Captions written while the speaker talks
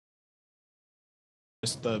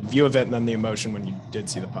Just the view of it and then the emotion when you did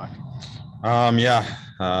see the puck.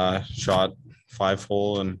 Shot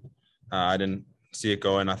 5-hole and I didn't see it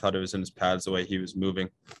go in. I thought it was in his pads the way he was moving.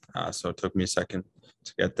 So it took me a second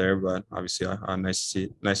to get there, but obviously nice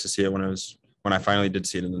to see it when I finally did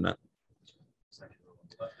see it in the net.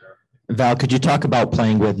 Val, could you talk about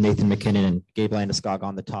playing with Nathan McKinnon and Gabe Landeskog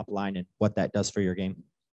on the top line and what that does for your game?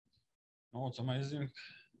 Oh, it's amazing,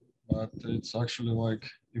 but it's actually like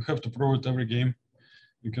you have to prove it every game.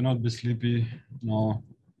 You cannot be sleepy,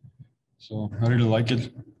 So I really like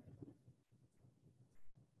it.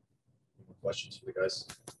 Questions for the guys?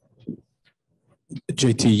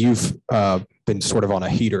 JT, you've been sort of on a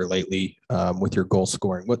heater lately with your goal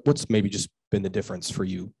scoring. What's maybe just been the difference for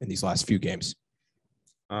you in these last few games?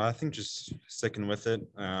 I think just sticking with it,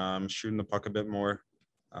 shooting the puck a bit more,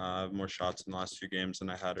 more shots in the last few games than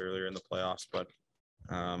I had earlier in the playoffs, but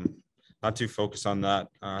not too focused on that,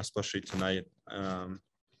 especially tonight.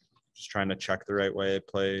 Just trying to check the right way,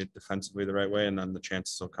 play defensively the right way, and then the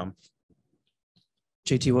chances will come.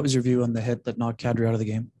 JT, what was your view on the hit that knocked Kadri out of the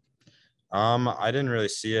game? I didn't really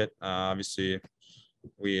see it. Obviously,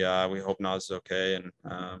 we hope Nas is okay, and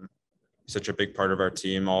such a big part of our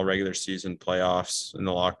team, all regular season, playoffs, in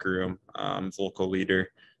the locker room, vocal leader,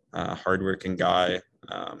 hardworking guy.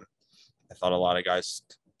 I thought a lot of guys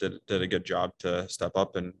did a good job to step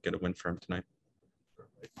up and get a win for him tonight.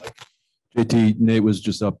 JT, Nate was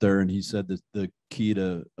just up there and he said that the key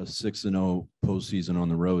to a 6-0 postseason on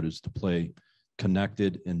the road is to play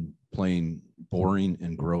connected and playing boring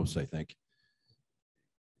and gross, I think.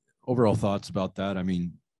 Overall thoughts about that? I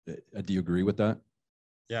mean, do you agree with that?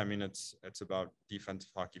 Yeah, I mean, it's about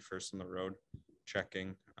defensive hockey first on the road,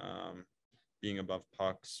 checking, being above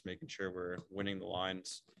pucks, making sure we're winning the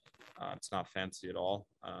lines. It's not fancy at all,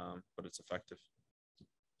 but it's effective.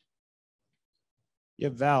 Yeah,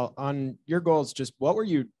 Val, on your goals, just what were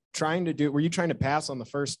you trying to do? Were you trying to pass on the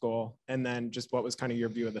first goal? And then just what was kind of your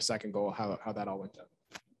view of the second goal, how that all went down?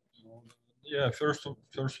 Yeah, first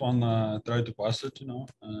one, tried to pass it,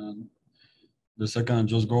 and the second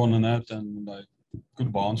just go on the net and like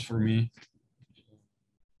good bounce for me.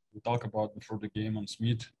 We talked about before the game on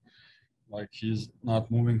Smith, like he's not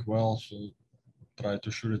moving well, so try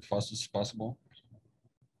to shoot it fast as possible.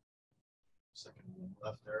 Second one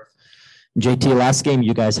left there. JT, last game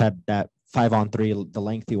you guys had that 5-on-3, the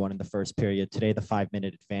lengthy one in the first period. Today, the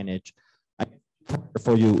 5-minute advantage.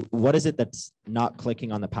 For you, what is it that's not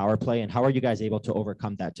clicking on the power play, and how are you guys able to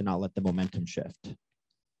overcome that to not let the momentum shift? I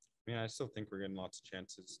mean, I still think we're getting lots of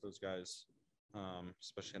chances. Those guys,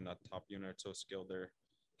 especially in that top unit, are so skilled. They're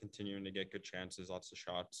continuing to get good chances, lots of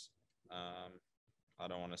shots. I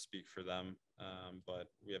don't want to speak for them, but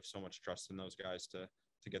we have so much trust in those guys to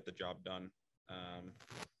get the job done.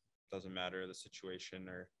 Doesn't matter the situation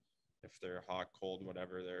or if they're hot, cold,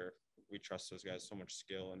 whatever. We trust those guys, so much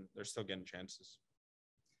skill, and they're still getting chances.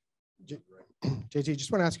 JT,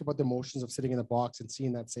 just want to ask you about the emotions of sitting in the box and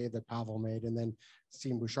seeing that save that Pavel made, and then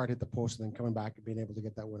seeing Bouchard hit the post, and then coming back and being able to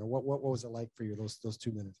get that winner. What was it like for you those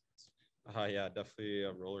 2 minutes? Yeah, definitely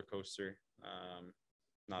a roller coaster.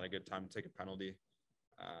 Not a good time to take a penalty.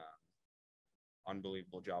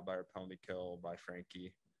 Unbelievable job by our penalty kill by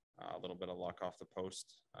Frankie. A little bit of luck off the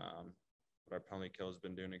post, but our penalty kill has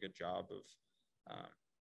been doing a good job of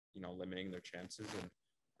limiting their chances, and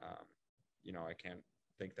I can't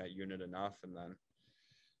thank that unit enough. And then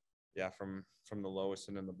from the lowest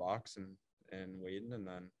and in the box and waiting, and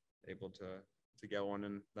then able to get one,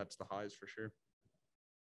 and that's the highs for sure.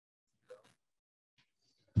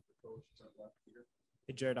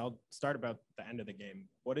 Hey, Jared, I'll start about the end of the game.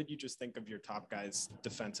 What did you just think of your top guys'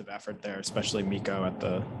 defensive effort there, especially Mikko at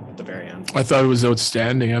the very end? I thought it was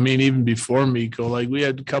outstanding. I mean, even before Mikko, like we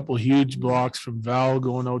had a couple huge blocks from Val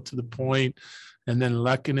going out to the point, and then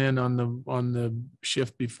Lehkonen on the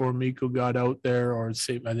shift before Mikko got out there, or I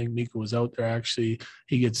think Mikko was out there actually.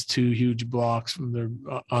 He gets 2 huge blocks from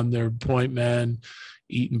on their point man,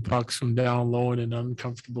 eating pucks from down low in an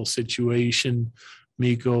uncomfortable situation.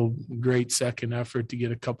 Mikko, great second effort to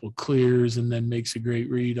get a couple of clears, and then makes a great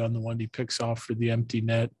read on the one he picks off for the empty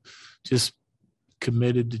net. Just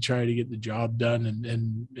committed to try to get the job done,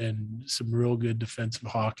 and some real good defensive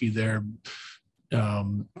hockey there,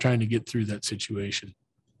 trying to get through that situation.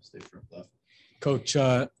 Stay front left. Coach,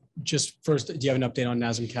 just first, do you have an update on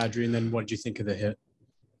Nazem Kadri, and then what did you think of the hit?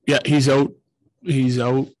 Yeah, he's out.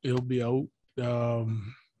 He'll be out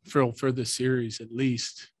for the series at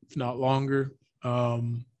least, if not longer. I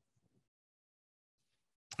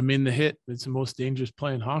mean, the hit, it's the most dangerous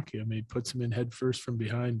play in hockey. I mean, it puts him in head first from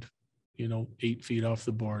behind, 8 feet off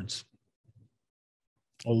the boards.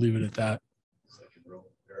 I'll leave it at that.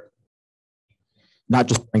 not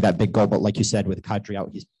just bring that big goal, but like you said, with Kadri out,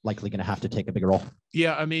 he's likely going to have to take a bigger role.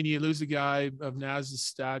 Yeah, I mean, you lose a guy of Naz's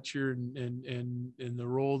stature and the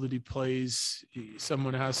role that he plays,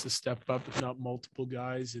 someone has to step up, if not multiple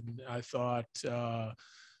guys. And I thought,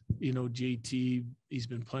 JT, he's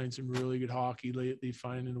been playing some really good hockey lately,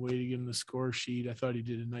 finding a way to get in the score sheet. I thought he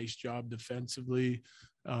did a nice job defensively.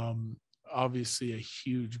 Obviously a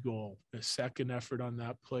huge goal, a second effort on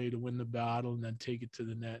that play to win the battle and then take it to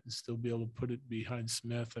the net and still be able to put it behind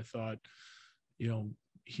Smith. I thought,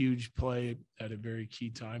 huge play at a very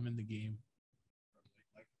key time in the game.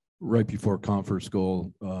 Right before Compher's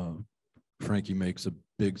goal, Frankie makes a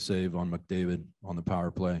big save on McDavid on the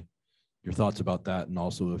power play. Your thoughts about that, and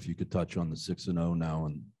also if you could touch on the 6-0 now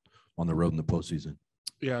and on the road in the postseason.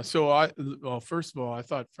 Yeah. So first of all, I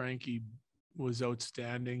thought Frankie was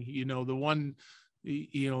outstanding. The one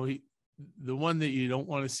that you don't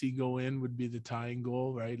want to see go in would be the tying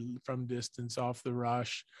goal, right, from distance off the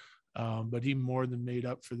rush. But he more than made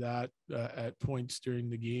up for that at points during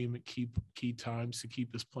the game at key times to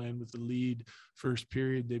keep us playing with the lead. First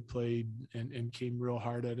period, they played and came real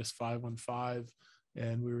hard at us 5-on-5,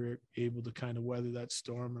 and we were able to kind of weather that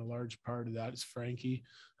storm. And a large part of that is Frankie.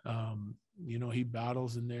 He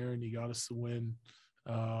battles in there and he got us the win.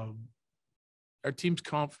 Our team's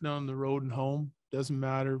confident on the road and home. Doesn't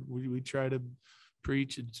matter. We try to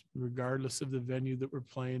preach it's regardless of the venue that we're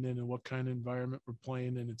playing in and what kind of environment we're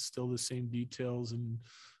playing in. It's still the same details and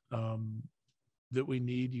that we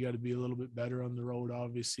need. You got to be a little bit better on the road,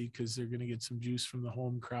 obviously, because they're going to get some juice from the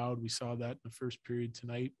home crowd. We saw that in the first period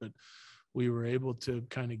tonight, but we were able to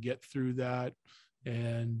kind of get through that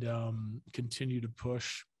and continue to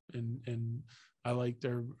push. And I liked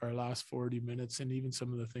our last 40 minutes and even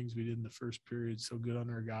some of the things we did in the first period. So good on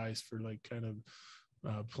our guys for kind of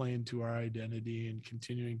playing to our identity and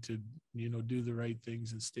continuing to, do the right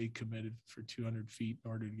things and stay committed for 200 feet in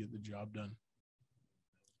order to get the job done.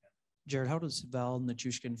 Jared, how does Valeri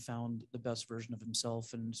Nichushkin found the best version of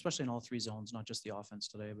himself, and especially in all three zones, not just the offense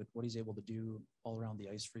today, but what he's able to do all around the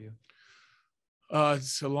ice for you?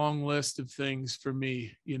 It's a long list of things for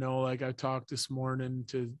me. I talked this morning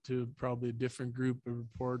to probably a different group of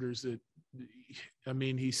reporters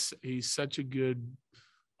he's such a good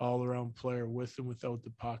all-around player with and without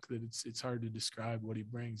the puck that it's hard to describe what he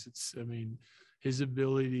brings. His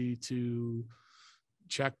ability to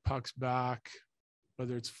check pucks back,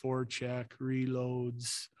 whether it's forecheck,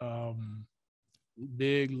 reloads,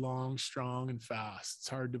 big, long, strong, and fast. It's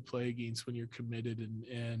hard to play against when you're committed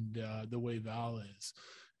and the way Val is.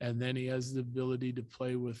 And then he has the ability to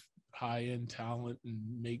play with high-end talent and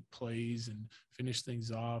make plays and finish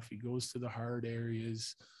things off. He goes to the hard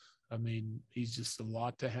areas. He's just a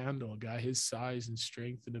lot to handle. A guy his size and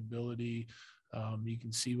strength and ability. You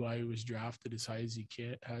can see why he was drafted as high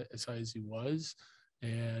as he was.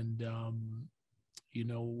 And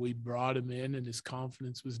we brought him in and his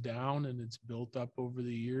confidence was down and it's built up over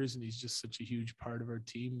the years, and he's just such a huge part of our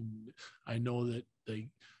team. And I know that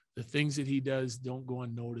the things that he does don't go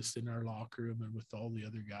unnoticed in our locker room and with all the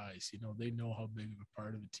other guys. They know how big of a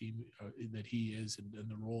part of a team that he is and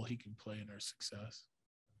the role he can play in our success.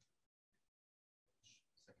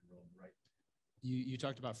 You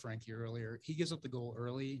talked about Frankie earlier. He gives up the goal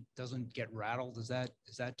early, doesn't get rattled. Is that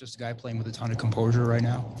just a guy playing with a ton of composure right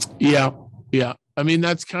now? Yeah.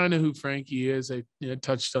 That's kind of who Frankie is. I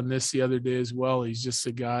touched on this the other day as well. He's just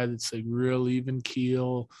a guy that's real even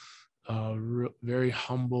keel, very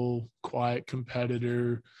humble, quiet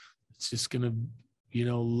competitor. It's just going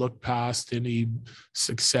to, look past any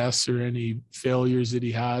success or any failures that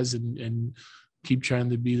he has and keep trying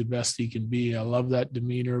to be the best he can be. I love that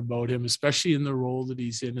demeanor about him, especially in the role that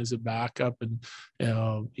he's in as a backup. And,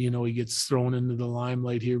 he gets thrown into the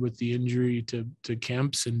limelight here with the injury to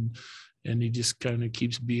Kemp's and he just kind of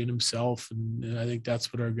keeps being himself. And I think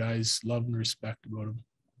that's what our guys love and respect about him.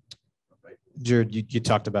 Jared, you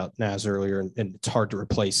talked about Naz earlier, and it's hard to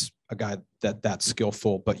replace a guy that's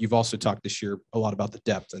skillful, but you've also talked this year a lot about the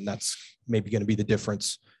depth, and that's maybe going to be the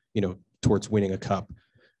difference, towards winning a cup.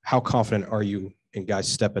 How confident are you in guys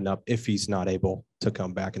stepping up if he's not able to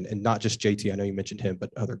come back, and not just JT? I know you mentioned him,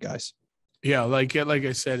 but other guys. Yeah, like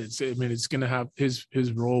I said, it's going to have his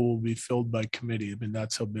role will be filled by committee.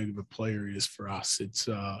 That's how big of a player he is for us. It's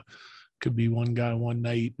could be one guy one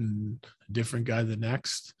night and a different guy the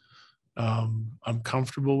next. I'm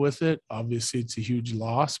comfortable with it. Obviously, it's a huge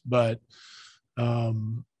loss, but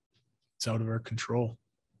it's out of our control.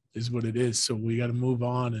 Is what it is. So we got to move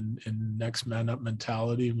on and next man up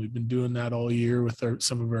mentality. And we've been doing that all year with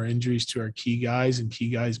some of our injuries to our key guys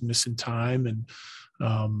missing time. And,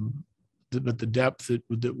 but the depth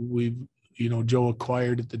that we've, Joe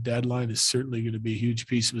acquired at the deadline is certainly going to be a huge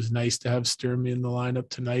piece. It was nice to have Sturmy in the lineup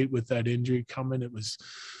tonight with that injury coming. It was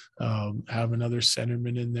have another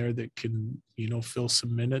centerman in there that can, fill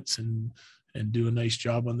some minutes and do a nice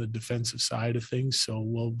job on the defensive side of things. So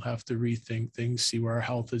we'll have to rethink things, see where our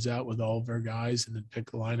health is at with all of our guys, and then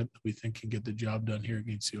pick a lineup that we think can get the job done here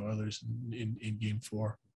against the Oilers in game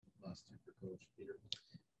 4.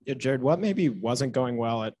 Yeah, Jared, what maybe wasn't going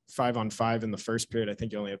well at 5-on-5 in the first period? I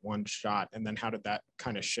think you only had one shot. And then how did that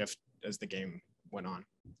kind of shift as the game went on?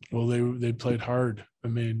 Well, they played hard. I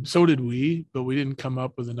mean, so did we, but we didn't come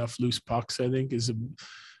up with enough loose pucks, I think,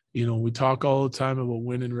 we talk all the time about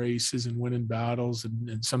winning races and winning battles.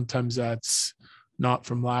 And sometimes that's not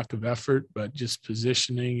from lack of effort, but just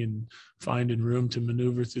positioning and finding room to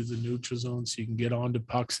maneuver through the neutral zone so you can get onto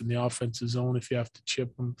pucks in the offensive zone if you have to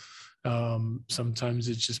chip them. Sometimes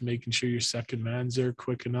it's just making sure your second man's there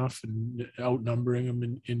quick enough and outnumbering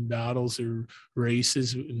them in battles or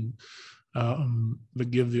races. And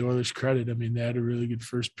but give the Oilers credit. I mean, they had a really good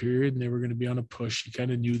first period and they were going to be on a push. You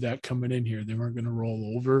kind of knew that coming in here. They weren't going to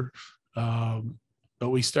roll over. But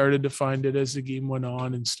we started to find it as the game went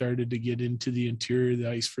on and started to get into the interior of the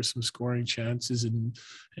ice for some scoring chances and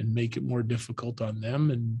make it more difficult on them.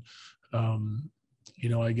 And,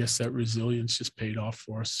 I guess that resilience just paid off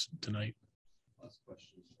for us tonight.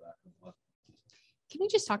 Can you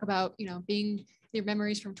just talk about, being your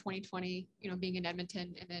memories from 2020, being in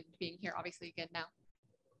Edmonton and then being here obviously again now?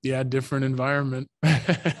 Yeah, different environment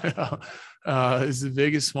is the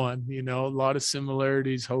biggest one. A lot of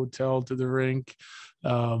similarities, hotel to the rink.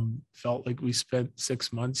 Felt like we spent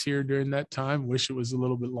 6 months here during that time. Wish it was a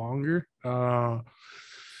little bit longer. But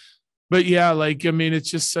yeah,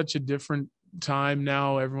 it's just such a different time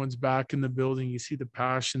now. Everyone's back in the building. You see the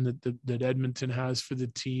passion that Edmonton has for the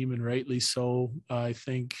team, and rightly so. I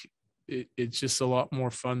think it's just a lot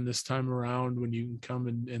more fun this time around when you can come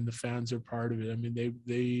and the fans are part of it. I mean,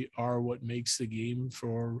 they are what makes the game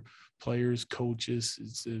for players, coaches.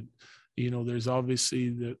 It's there's obviously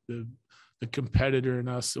the competitor in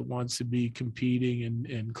us that wants to be competing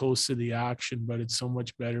and close to the action, but it's so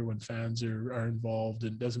much better when fans are involved,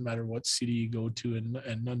 and it doesn't matter what city you go to,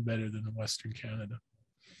 and none better than Western Canada.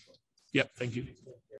 Yep. Thank you.